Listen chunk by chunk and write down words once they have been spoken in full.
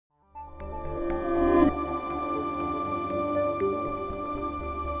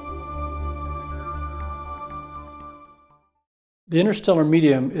The interstellar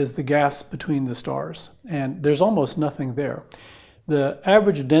medium is the gas between the stars, and there's almost nothing there. The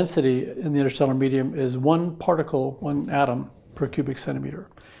average density in the interstellar medium is 1 particle, 1 atom per cubic centimeter.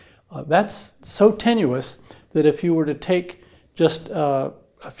 That's so tenuous that if you were to take just a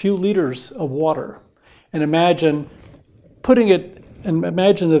few liters of water and imagine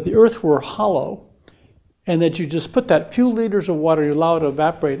that the Earth were hollow, and that you just put that few liters of water, you allow it to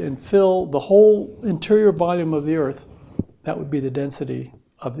evaporate and fill the whole interior volume of the Earth, that would be the density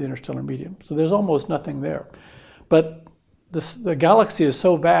of the interstellar medium. So there's almost nothing there. But the galaxy is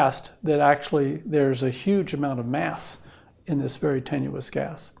so vast that actually there's a huge amount of mass in this very tenuous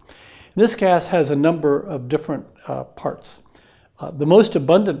gas. This gas has a number of different parts. The most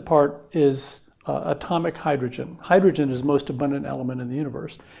abundant part is atomic hydrogen. Hydrogen is the most abundant element in the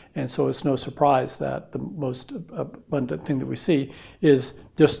universe, and so it's no surprise that the most abundant thing that we see is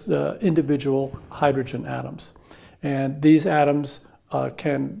just the individual hydrogen atoms. And these atoms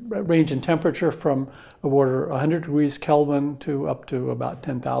can range in temperature from the order 100 degrees Kelvin to up to about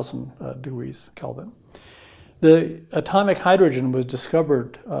 10,000 degrees Kelvin. The atomic hydrogen was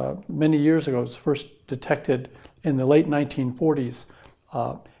discovered many years ago. It was first detected in the late 1940s.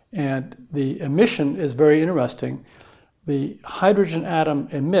 And the emission is very interesting. The hydrogen atom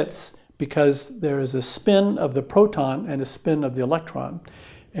emits because there is a spin of the proton and a spin of the electron.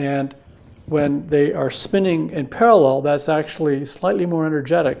 And when they are spinning in parallel, that's actually slightly more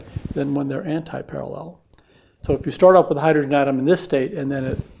energetic than when they're anti-parallel. So if you start off with a hydrogen atom in this state and then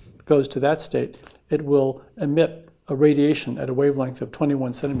it goes to that state, it will emit a radiation at a wavelength of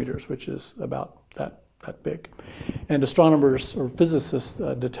 21 centimeters, which is about that big. And astronomers or physicists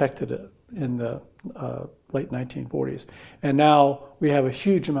detected it in the late 1940s. And now we have a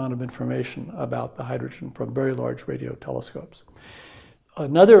huge amount of information about the hydrogen from very large radio telescopes.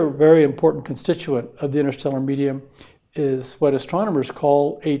 Another very important constituent of the interstellar medium is what astronomers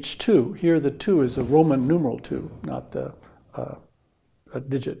call H2. Here the 2 is a Roman numeral 2, not the a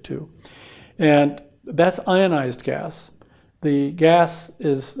digit 2. And that's ionized gas. The gas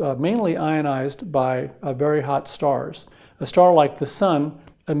is mainly ionized by very hot stars. A star like the Sun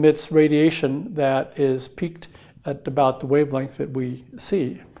emits radiation that is peaked at about the wavelength that we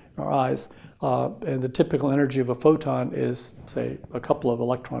see in our eyes. And the typical energy of a photon is, say, a couple of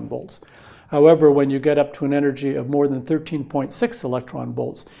electron volts. However, when you get up to an energy of more than 13.6 electron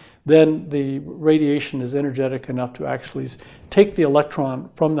volts, then the radiation is energetic enough to actually take the electron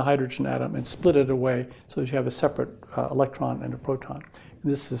from the hydrogen atom and split it away so that you have a separate electron and a proton.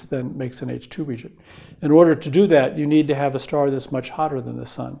 And this then makes an H2 region. In order to do that, you need to have a star that's much hotter than the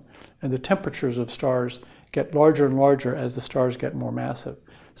Sun. And the temperatures of stars get larger and larger as the stars get more massive.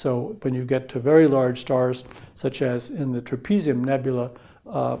 So when you get to very large stars, such as in the Trapezium Nebula,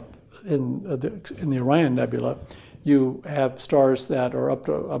 in the Orion Nebula, you have stars that are up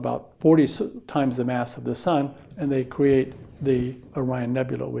to about 40 times the mass of the Sun, and they create the Orion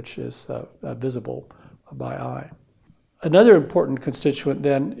Nebula, which is visible by eye. Another important constituent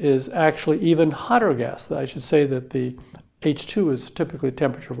then is actually even hotter gas. I should say that the H2 is typically a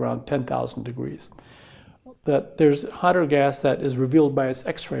temperature of around 10,000 degrees. That there's hotter gas that is revealed by its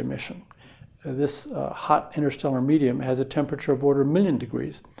X-ray emission. This hot interstellar medium has a temperature of order 1,000,000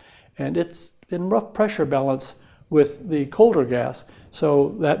 degrees, and it's in rough pressure balance with the colder gas.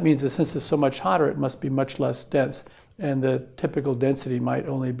 So that means that since it's so much hotter, it must be much less dense, and the typical density might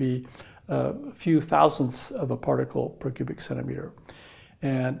only be a few thousandths of a particle per cubic centimeter.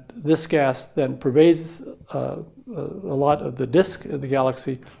 And this gas then pervades a lot of the disk of the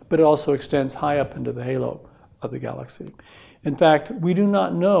galaxy, but it also extends high up into the halo of the galaxy. In fact, we do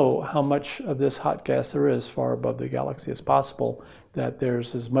not know how much of this hot gas there is far above the galaxy. It's possible that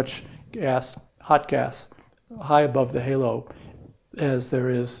there's as much gas, hot gas, high above the halo as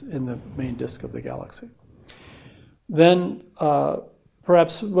there is in the main disk of the galaxy. Then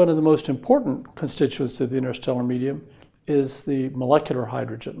perhaps one of the most important constituents of the interstellar medium is the molecular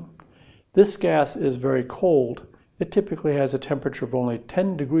hydrogen. This gas is very cold. It typically has a temperature of only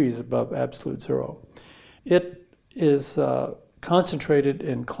 10 degrees above absolute zero. It is concentrated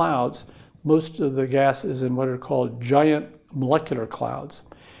in clouds. Most of the gas is in what are called giant molecular clouds.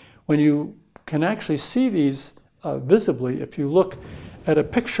 When you can actually see these visibly, if you look at a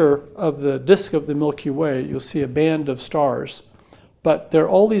picture of the disk of the Milky Way, you'll see a band of stars, but there are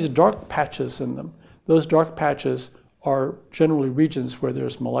all these dark patches in them. Those dark patches are generally regions where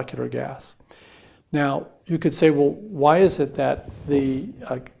there's molecular gas. Now, you could say, well, why is it that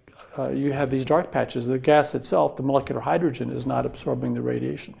you have these dark patches? The gas itself, the molecular hydrogen, is not absorbing the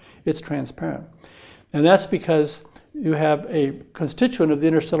radiation. It's transparent. And that's because you have a constituent of the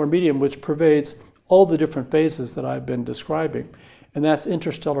interstellar medium which pervades all the different phases that I've been describing, and that's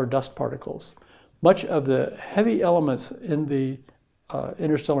interstellar dust particles. Much of the heavy elements in the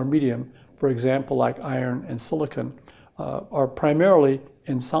interstellar medium, for example, like iron and silicon, are primarily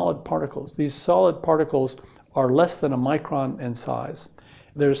in solid particles. These solid particles are less than a micron in size.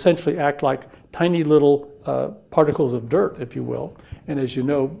 They essentially act like tiny little particles of dirt, if you will. And as you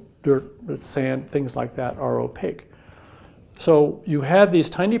know, dirt, sand, things like that are opaque. So you have these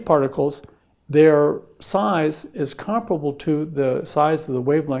tiny particles. Their size is comparable to the size of the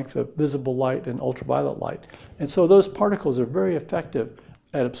wavelength of visible light and ultraviolet light. And so those particles are very effective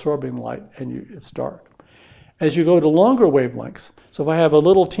at absorbing light, and it's dark. As you go to longer wavelengths, so if I have a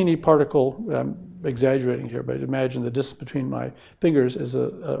little teeny particle, I'm exaggerating here, but imagine the distance between my fingers is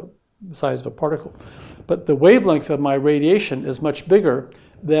the size of a particle. But the wavelength of my radiation is much bigger,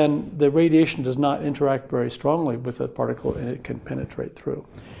 then the radiation does not interact very strongly with the particle, and it can penetrate through.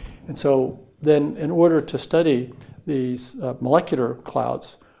 And so then in order to study these molecular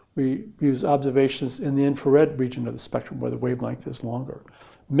clouds, we use observations in the infrared region of the spectrum where the wavelength is longer.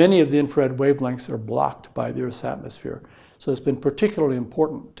 Many of the infrared wavelengths are blocked by the Earth's atmosphere. So it's been particularly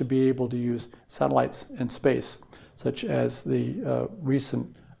important to be able to use satellites in space, such as the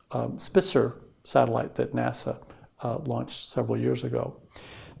recent Spitzer satellite that NASA launched several years ago.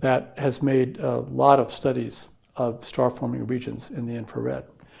 That has made a lot of studies of star-forming regions in the infrared.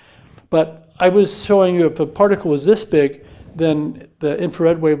 But I was showing you if a particle was this big, then the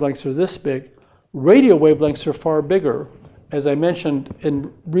infrared wavelengths are this big. Radio wavelengths are far bigger. As I mentioned,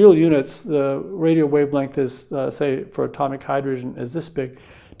 in real units, the radio wavelength is, say, for atomic hydrogen is this big.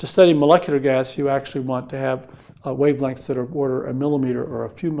 To study molecular gas, you actually want to have wavelengths that are order a millimeter or a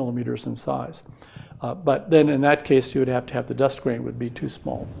few millimeters in size. But then in that case, you would have to have the dust grain would be too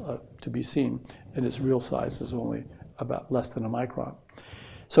small to be seen, and its real size is only about less than a micron.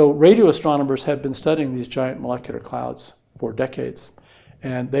 So radio astronomers have been studying these giant molecular clouds for decades,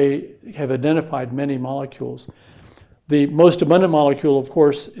 and they have identified many molecules. The most abundant molecule, of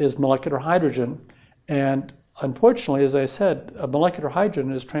course, is molecular hydrogen, and unfortunately, as I said, a molecular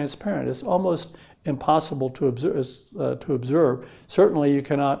hydrogen is transparent. It's almost impossible to observe. Certainly, you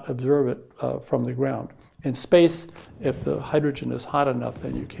cannot observe it from the ground. In space, if the hydrogen is hot enough,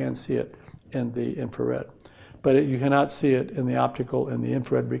 then you can see it in the infrared. But you cannot see it in the optical, in the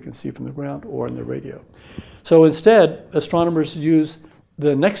infrared we can see from the ground, or in the radio. So instead, astronomers use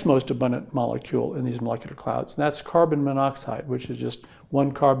the next most abundant molecule in these molecular clouds, and that's carbon monoxide, which is just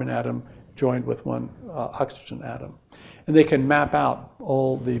one carbon atom joined with one oxygen atom. And they can map out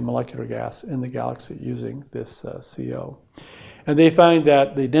all the molecular gas in the galaxy using this CO. And they find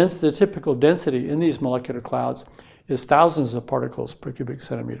that the typical density in these molecular clouds is thousands of particles per cubic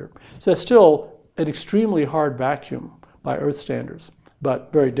centimeter. So that's still an extremely hard vacuum by Earth standards,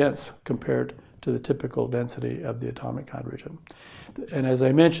 but very dense compared to the typical density of the atomic hydrogen. And as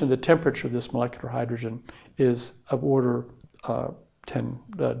I mentioned, the temperature of this molecular hydrogen is of order 10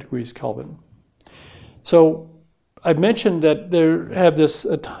 degrees Kelvin. So I mentioned that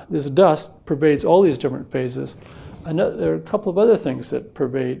this dust pervades all these different phases. There are a couple of other things that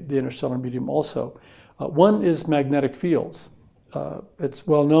pervade the interstellar medium also. One is magnetic fields. It's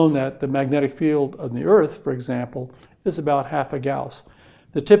well known that the magnetic field of the Earth, for example, is about half a Gauss.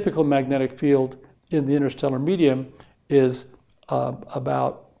 The typical magnetic field in the interstellar medium is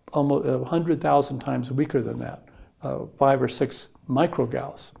about almost 100,000 times weaker than that, 5 or 6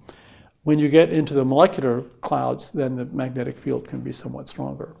 microgauss. When you get into the molecular clouds, then the magnetic field can be somewhat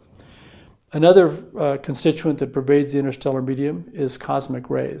stronger. Another constituent that pervades the interstellar medium is cosmic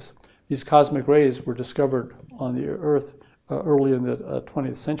rays. These cosmic rays were discovered on the Earth early in the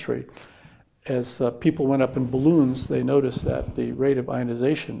 20th century. As people went up in balloons, they noticed that the rate of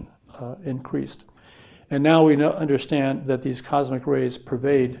ionization increased. And now we understand that these cosmic rays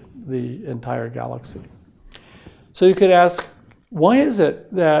pervade the entire galaxy. So you could ask, why is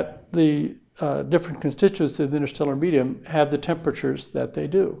it that the different constituents of the interstellar medium have the temperatures that they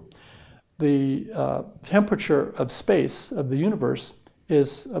do? The temperature of space, of the universe,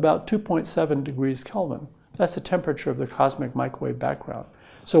 is about 2.7 degrees Kelvin. That's the temperature of the cosmic microwave background.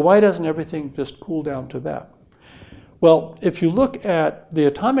 So why doesn't everything just cool down to that? Well, if you look at the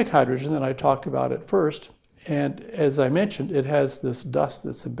atomic hydrogen that I talked about at first, and as I mentioned, it has this dust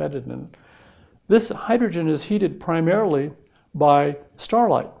that's embedded in it. This hydrogen is heated primarily by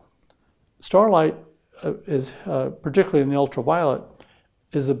starlight. Starlight is, particularly in the ultraviolet,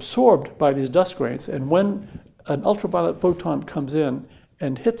 is absorbed by these dust grains, and when an ultraviolet photon comes in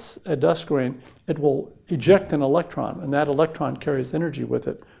and hits a dust grain, it will eject an electron, and that electron carries energy with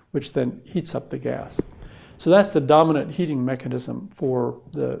it, which then heats up the gas. So that's the dominant heating mechanism for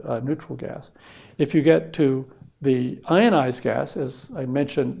the neutral gas. If you get to the ionized gas, as I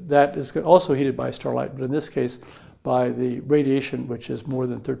mentioned, that is also heated by starlight, but in this case by the radiation, which is more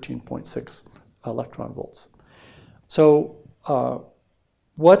than 13.6 electron volts. So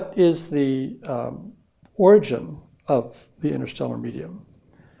what is the origin of the interstellar medium?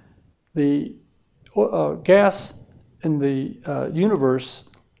 The gas in the universe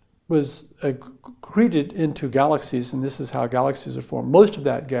was accreted into galaxies, and this is how galaxies are formed. Most of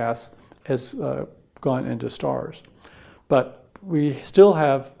that gas has gone into stars. But we still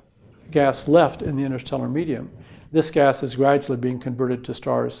have gas left in the interstellar medium. This gas is gradually being converted to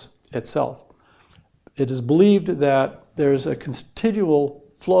stars itself. It is believed that there's a continual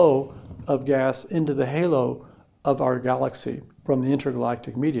flow of gas into the halo of our galaxy from the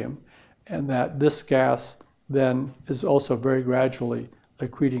intergalactic medium, and that this gas then is also very gradually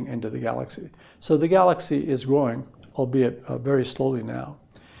accreting into the galaxy. So the galaxy is growing, albeit very slowly now.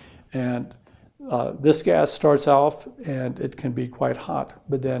 And this gas starts off and it can be quite hot,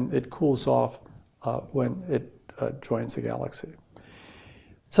 but then it cools off when it joins the galaxy.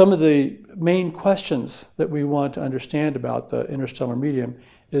 Some of the main questions that we want to understand about the interstellar medium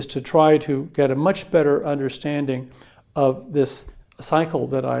is to try to get a much better understanding of this cycle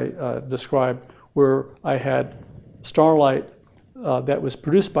that I described, where I had starlight that was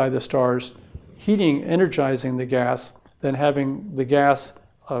produced by the stars heating, energizing the gas, then having the gas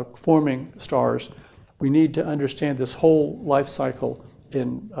forming stars. We need to understand this whole life cycle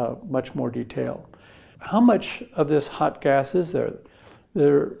in much more detail. How much of this hot gas is there?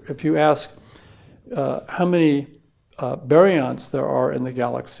 If you ask how many baryons there are in the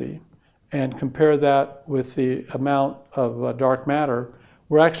galaxy and compare that with the amount of dark matter,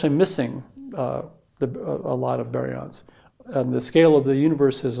 we're actually missing a lot of baryons. On the scale of the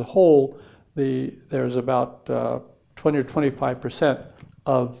universe as a whole, there's about 20 or 25%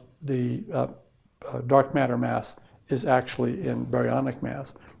 of the dark matter mass is actually in baryonic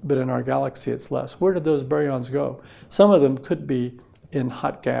mass, but in our galaxy it's less. Where did those baryons go? Some of them could be in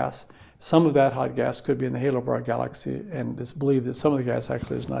hot gas. Some of that hot gas could be in the halo of our galaxy, and it's believed that some of the gas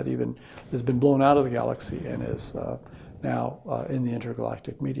actually has been blown out of the galaxy and is now in the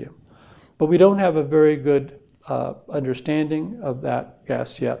intergalactic medium. But we don't have a very good understanding of that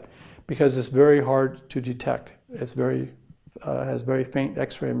gas yet, because it's very hard to detect. It's has very faint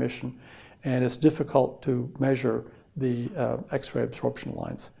X-ray emission, and it's difficult to measure the X-ray absorption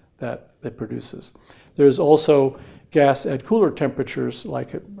lines that it produces. There's also gas at cooler temperatures,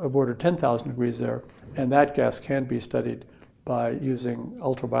 like of order 10,000 degrees there, and that gas can be studied by using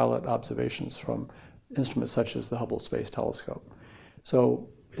ultraviolet observations from instruments such as the Hubble Space Telescope. So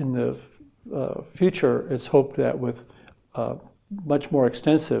in the future, it's hoped that with much more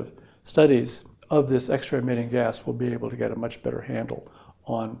extensive studies of this X-ray emitting gas, we'll be able to get a much better handle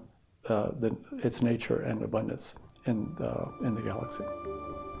on its nature and abundance in the galaxy.